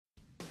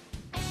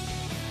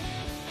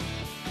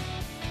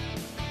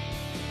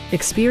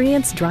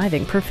Experience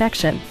driving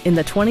perfection in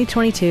the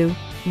 2022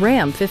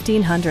 Ram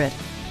 1500.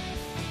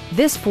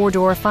 This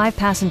four-door,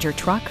 five-passenger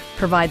truck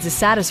provides a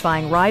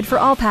satisfying ride for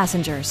all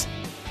passengers.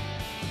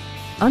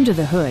 Under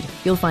the hood,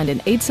 you'll find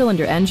an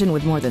 8-cylinder engine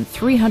with more than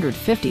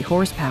 350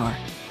 horsepower.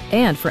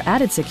 And for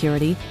added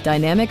security,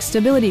 dynamic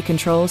stability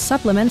control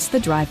supplements the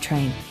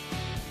drivetrain.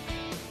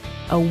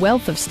 A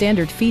wealth of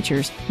standard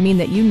features mean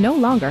that you no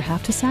longer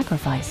have to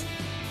sacrifice,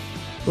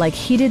 like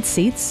heated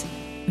seats,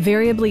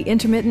 variably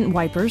intermittent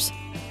wipers,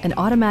 an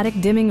automatic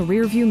dimming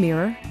rearview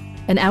mirror,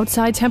 an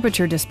outside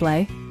temperature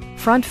display,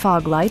 front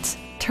fog lights,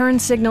 turn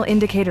signal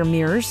indicator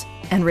mirrors,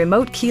 and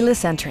remote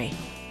keyless entry.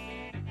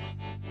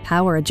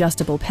 Power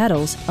adjustable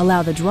pedals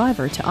allow the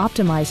driver to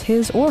optimize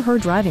his or her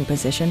driving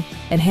position,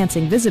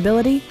 enhancing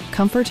visibility,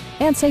 comfort,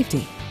 and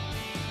safety.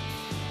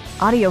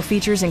 Audio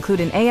features include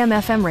an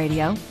AM/FM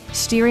radio,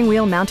 steering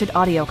wheel mounted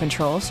audio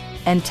controls,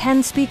 and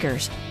 10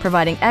 speakers,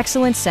 providing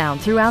excellent sound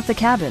throughout the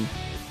cabin.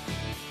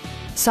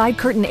 Side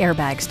curtain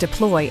airbags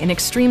deploy in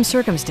extreme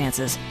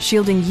circumstances,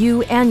 shielding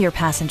you and your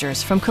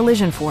passengers from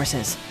collision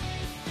forces.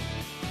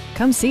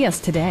 Come see us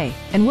today,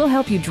 and we'll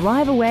help you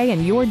drive away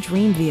in your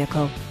dream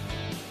vehicle.